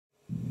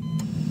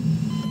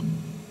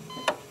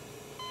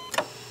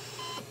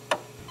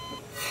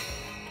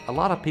A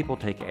lot of people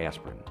take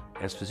aspirin.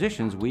 As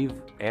physicians, we've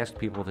asked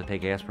people to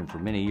take aspirin for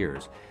many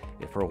years.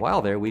 For a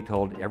while there, we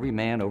told every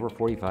man over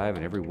 45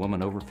 and every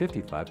woman over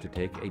 55 to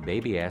take a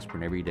baby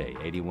aspirin every day,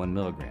 81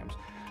 milligrams.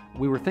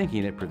 We were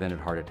thinking it prevented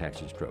heart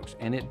attacks and strokes,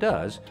 and it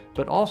does,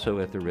 but also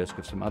at the risk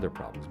of some other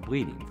problems,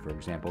 bleeding, for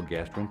example,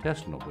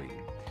 gastrointestinal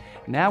bleeding.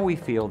 Now we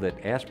feel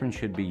that aspirin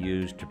should be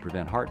used to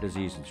prevent heart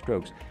disease and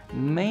strokes,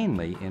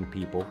 mainly in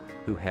people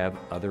who have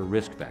other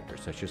risk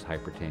factors such as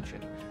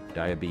hypertension,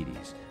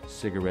 diabetes,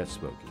 cigarette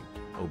smoking,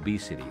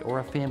 obesity, or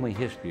a family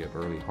history of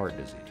early heart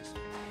disease.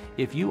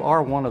 If you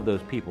are one of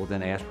those people,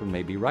 then aspirin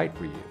may be right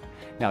for you.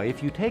 Now,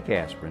 if you take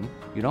aspirin,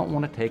 you don't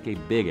want to take a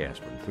big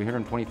aspirin.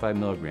 325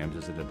 milligrams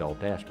is an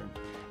adult aspirin.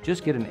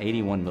 Just get an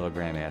 81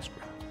 milligram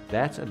aspirin.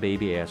 That's a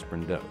baby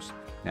aspirin dose.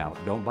 Now,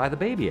 don't buy the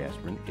baby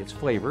aspirin. It's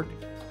flavored.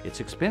 It's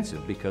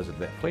expensive because of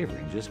that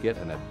flavoring. Just get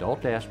an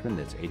adult aspirin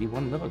that's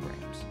 81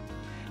 milligrams.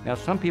 Now,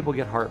 some people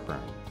get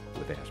heartburn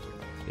with aspirin.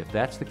 If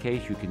that's the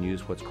case, you can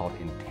use what's called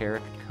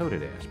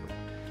enteric-coated aspirin.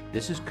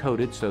 This is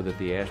coated so that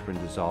the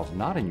aspirin dissolves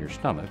not in your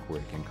stomach, where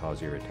it can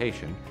cause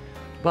irritation,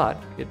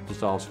 but it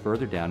dissolves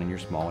further down in your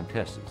small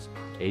intestines.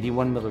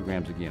 81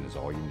 milligrams, again, is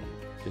all you need.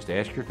 Just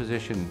ask your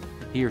physician.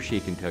 He or she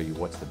can tell you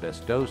what's the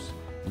best dose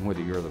and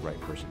whether you're the right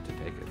person to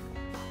take it.